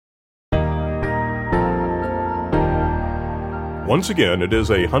Once again, it is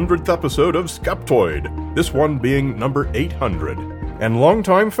a 100th episode of Skeptoid, this one being number 800. And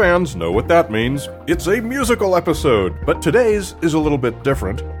longtime fans know what that means. It's a musical episode, but today's is a little bit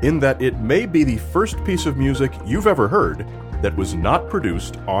different in that it may be the first piece of music you've ever heard that was not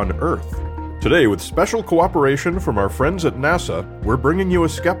produced on Earth. Today, with special cooperation from our friends at NASA, we're bringing you a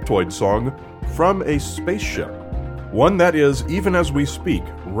Skeptoid song from a spaceship. One that is, even as we speak,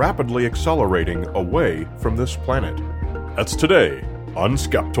 rapidly accelerating away from this planet. That's today on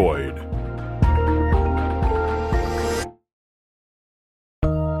Skeptoid.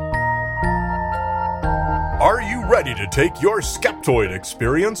 Are you ready to take your Skeptoid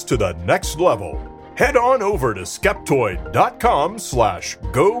experience to the next level? Head on over to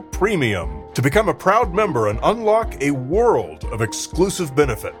skeptoid.com/go-premium to become a proud member and unlock a world of exclusive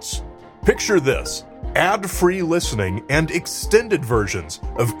benefits. Picture this: ad-free listening and extended versions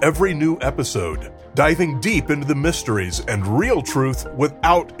of every new episode, diving deep into the mysteries and real truth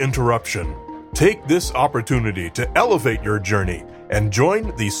without interruption. Take this opportunity to elevate your journey and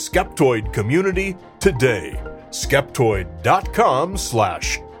join the Skeptoid community today.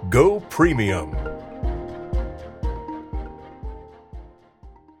 skeptoid.com/go-premium.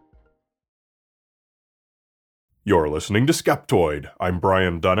 You're listening to Skeptoid. I'm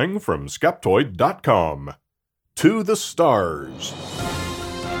Brian Dunning from Skeptoid.com. To the Stars.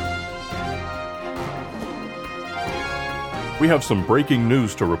 We have some breaking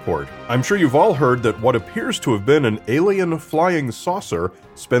news to report. I'm sure you've all heard that what appears to have been an alien flying saucer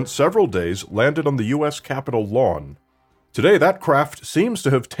spent several days landed on the U.S. Capitol lawn. Today, that craft seems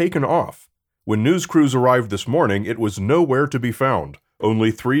to have taken off. When news crews arrived this morning, it was nowhere to be found. Only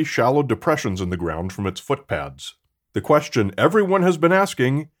 3 shallow depressions in the ground from its footpads. The question everyone has been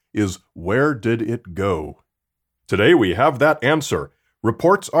asking is, where did it go? Today we have that answer.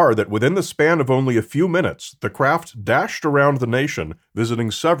 Reports are that within the span of only a few minutes, the craft dashed around the nation, visiting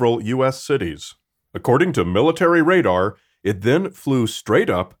several U.S. cities. According to military radar, it then flew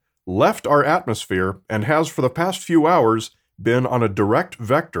straight up, left our atmosphere, and has for the past few hours been on a direct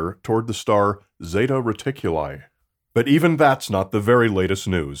vector toward the star Zeta Reticuli. But even that's not the very latest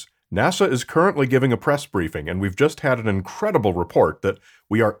news. NASA is currently giving a press briefing, and we've just had an incredible report that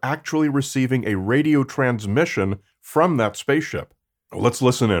we are actually receiving a radio transmission from that spaceship. Let's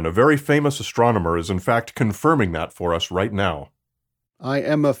listen in. A very famous astronomer is in fact confirming that for us right now. I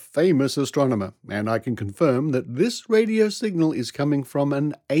am a famous astronomer, and I can confirm that this radio signal is coming from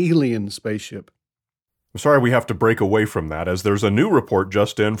an alien spaceship. I'm sorry we have to break away from that, as there's a new report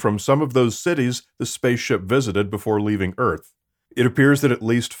just in from some of those cities the spaceship visited before leaving Earth. It appears that at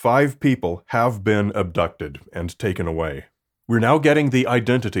least 5 people have been abducted and taken away. We're now getting the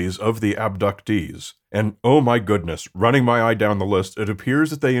identities of the abductees, and oh my goodness, running my eye down the list, it appears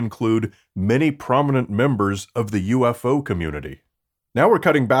that they include many prominent members of the UFO community. Now we're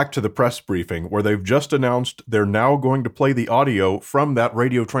cutting back to the press briefing, where they've just announced they're now going to play the audio from that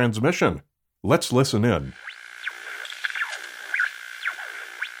radio transmission. Let's listen in.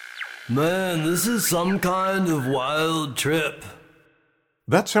 Man, this is some kind of wild trip.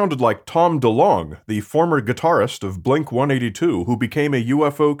 That sounded like Tom DeLonge, the former guitarist of Blink-182, who became a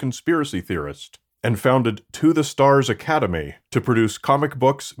UFO conspiracy theorist and founded To the Stars Academy to produce comic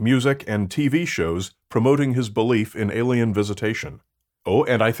books, music, and TV shows promoting his belief in alien visitation. Oh,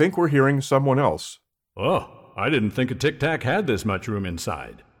 and I think we're hearing someone else. Oh, I didn't think a Tic Tac had this much room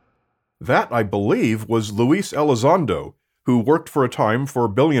inside. That, I believe, was Luis Elizondo, who worked for a time for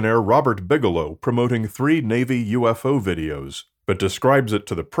billionaire Robert Bigelow promoting 3 Navy UFO videos, but describes it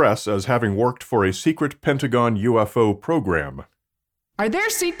to the press as having worked for a secret Pentagon UFO program. Are there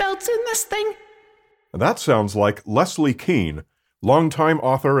seatbelts in this thing? That sounds like Leslie Kean, longtime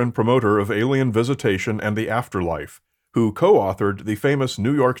author and promoter of alien visitation and the afterlife, who co-authored the famous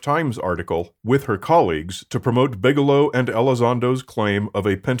New York Times article with her colleagues to promote Bigelow and Elizondo's claim of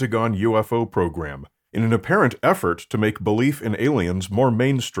a Pentagon UFO program, in an apparent effort to make belief in aliens more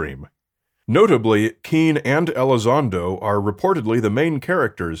mainstream. Notably, Kean and Elizondo are reportedly the main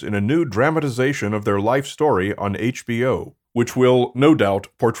characters in a new dramatization of their life story on HBO, which will, no doubt,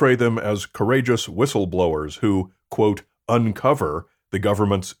 portray them as courageous whistleblowers who, quote, uncover the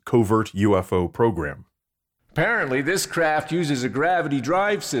government's covert UFO program. Apparently, this craft uses a gravity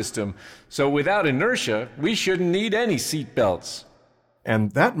drive system, so without inertia, we shouldn't need any seatbelts.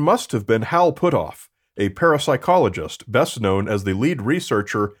 And that must have been Hal Puthoff, a parapsychologist best known as the lead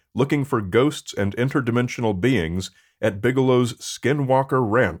researcher looking for ghosts and interdimensional beings at Bigelow's Skinwalker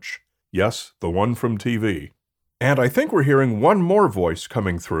Ranch. Yes, the one from TV. And I think we're hearing one more voice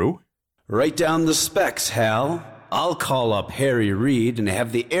coming through. Write down the specs, Hal. I'll call up Harry Reid and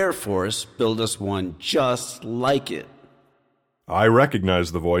have the Air Force build us one just like it. I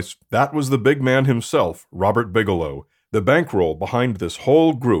recognize the voice. That was the big man himself, Robert Bigelow, the bankroll behind this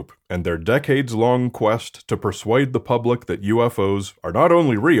whole group and their decades-long quest to persuade the public that UFOs are not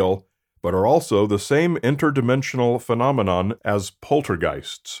only real, but are also the same interdimensional phenomenon as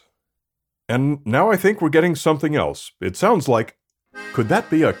poltergeists. And now I think we're getting something else. It sounds like, could that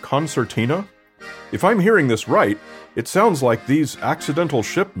be a concertina? If I'm hearing this right, it sounds like these accidental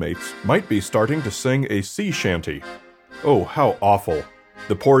shipmates might be starting to sing a sea shanty. Oh, how awful.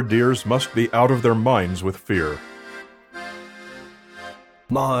 The poor dears must be out of their minds with fear.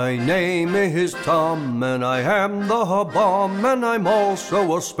 My name is Tom, and I am the bomb, and I'm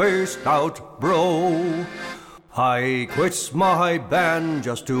also a spaced out bro. I quit my band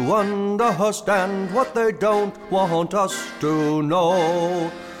just to understand what they don't want us to know.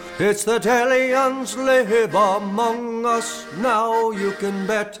 It's that aliens live among us, now you can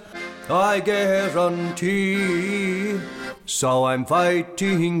bet, I guarantee. So I'm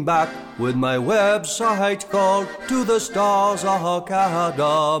fighting back with my website called To the Stars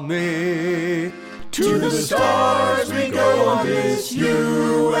Academy. To the stars we go on this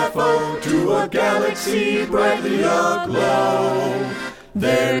UFO, to a galaxy brightly aglow.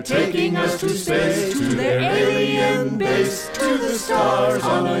 They're taking us to space, to their alien base, to the stars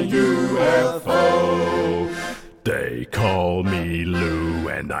on a UFO. They call me Lou,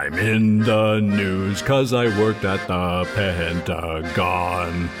 and I'm in the news 'cause I worked at the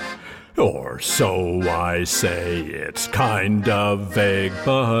Pentagon. Or so I say, it's kind of vague,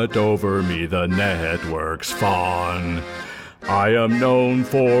 but over me the network's fawn. I am known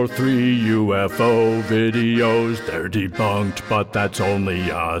for 3 UFO videos. They're debunked, but that's only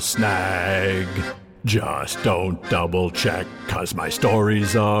a snag. Just don't double check, 'cause my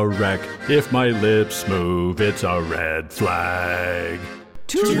story's a wreck. If my lips move, it's a red flag.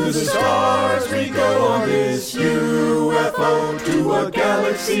 To the stars we go on this UFO, to a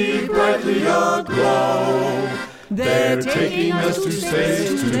galaxy brightly aglow. They're taking us to space,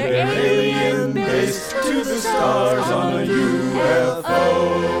 to their alien base, to the stars on a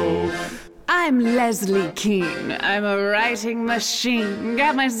UFO. I'm Leslie Keene. I'm a writing machine.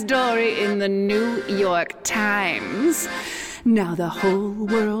 Got my story in the New York Times. Now the whole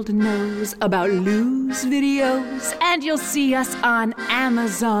world knows about Lou's videos, and you'll see us on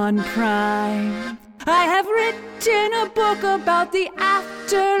Amazon Prime. I have written a book about the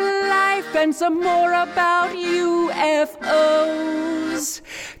afterlife and some more about UFOs.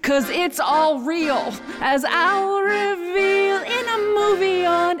 'Cause it's all real, as I'll reveal in a movie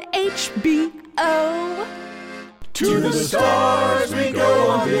on HBO. To the stars we go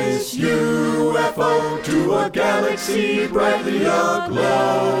on this UFO, to a galaxy brightly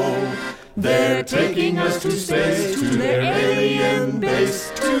aglow. They're taking us to space, to their alien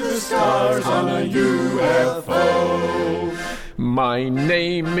base, to the stars on a UFO. My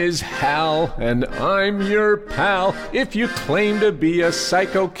name is Hal, and I'm your pal. If you claim to be a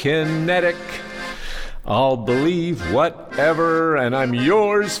psychokinetic, I'll believe whatever, and I'm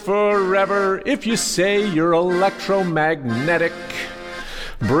yours forever if you say you're electromagnetic.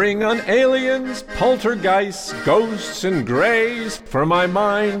 Bring on aliens, poltergeists, ghosts, and greys, for my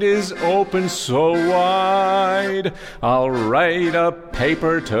mind is open so wide. I'll write a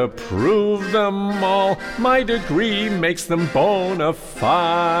paper to prove them all. My degree makes them bona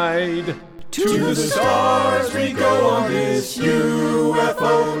fide. To the stars we go on this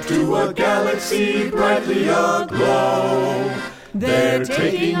UFO, to a galaxy brightly aglow. They're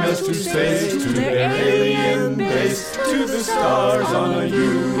taking us to space, to their alien base, to the stars on a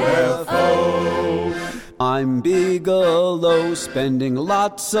UFO. I'm Bigelow, spending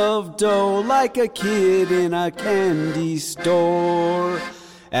lots of dough like a kid in a candy store.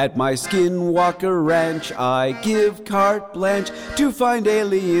 At my Skinwalker Ranch, I give carte blanche to find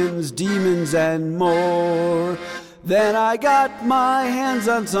aliens, demons, and more. Then I got my hands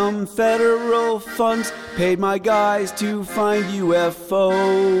on some federal funds, paid my guys to find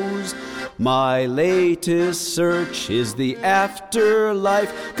UFOs. My latest search is the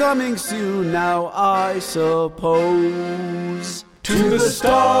afterlife, coming soon now, I suppose. To the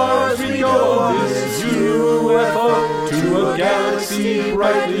stars we go on this UFO, to a galaxy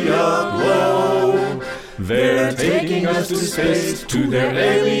brightly aglow. They're taking us to space, to their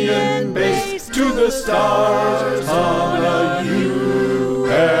alien base, to the stars on a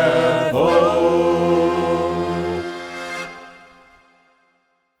UFO.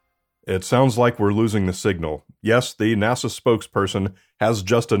 It sounds like we're losing the signal. Yes, the NASA spokesperson has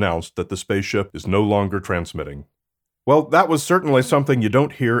just announced that the spaceship is no longer transmitting. Well, that was certainly something you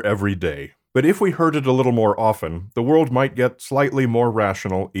don't hear every day. But if we heard it a little more often, the world might get slightly more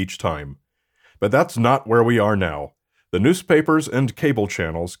rational each time. But that's not where we are now. The newspapers and cable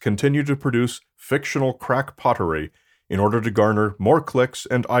channels continue to produce fictional crackpottery in order to garner more clicks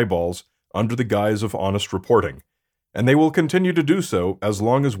and eyeballs under the guise of honest reporting, and they will continue to do so as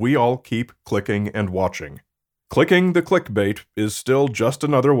long as we all keep clicking and watching. Clicking the clickbait is still just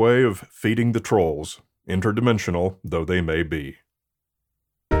another way of feeding the trolls, interdimensional though they may be.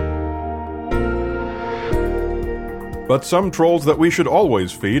 But some trolls that we should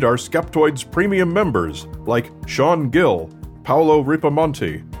always feed are Skeptoid's premium members, like Sean Gill, Paolo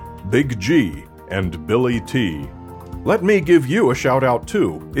Ripamonti, Big G, and Billy T. Let me give you a shout-out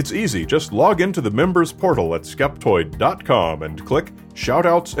too. It's easy, just log into the members portal at Skeptoid.com and click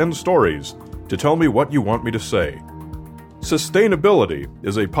Shoutouts and Stories to tell me what you want me to say. Sustainability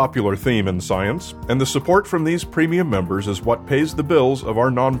is a popular theme in science, and the support from these premium members is what pays the bills of our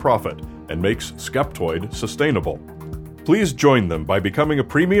nonprofit and makes Skeptoid sustainable. Please join them by becoming a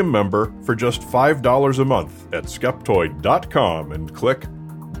premium member for just $5 a month at Skeptoid.com and click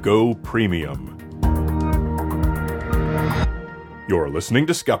Go Premium. You're listening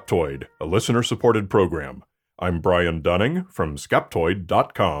to Skeptoid, a listener-supported program. I'm Brian Dunning from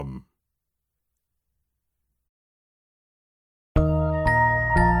Skeptoid.com.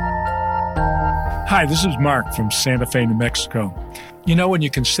 Hi, this is Mark from Santa Fe, New Mexico. You know, when you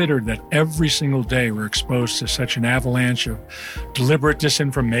consider that every single day we're exposed to such an avalanche of deliberate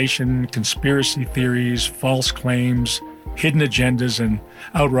disinformation, conspiracy theories, false claims, hidden agendas, and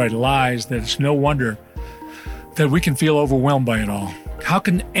outright lies, that it's no wonder that we can feel overwhelmed by it all. How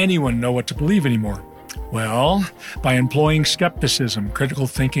can anyone know what to believe anymore? Well, by employing skepticism, critical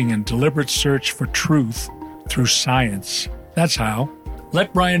thinking, and deliberate search for truth through science. That's how.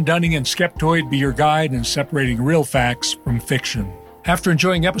 Let Brian Dunning and Skeptoid be your guide in separating real facts from fiction. After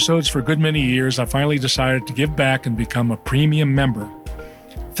enjoying episodes for a good many years, I finally decided to give back and become a premium member.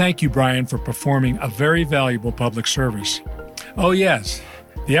 Thank you, Brian, for performing a very valuable public service. Oh, yes,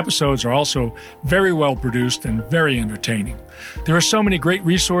 the episodes are also very well produced and very entertaining. There are so many great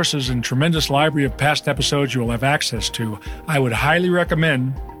resources and tremendous library of past episodes you will have access to. I would highly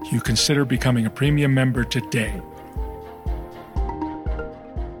recommend you consider becoming a premium member today.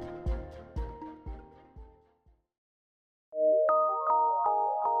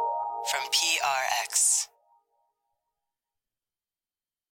 From PRX.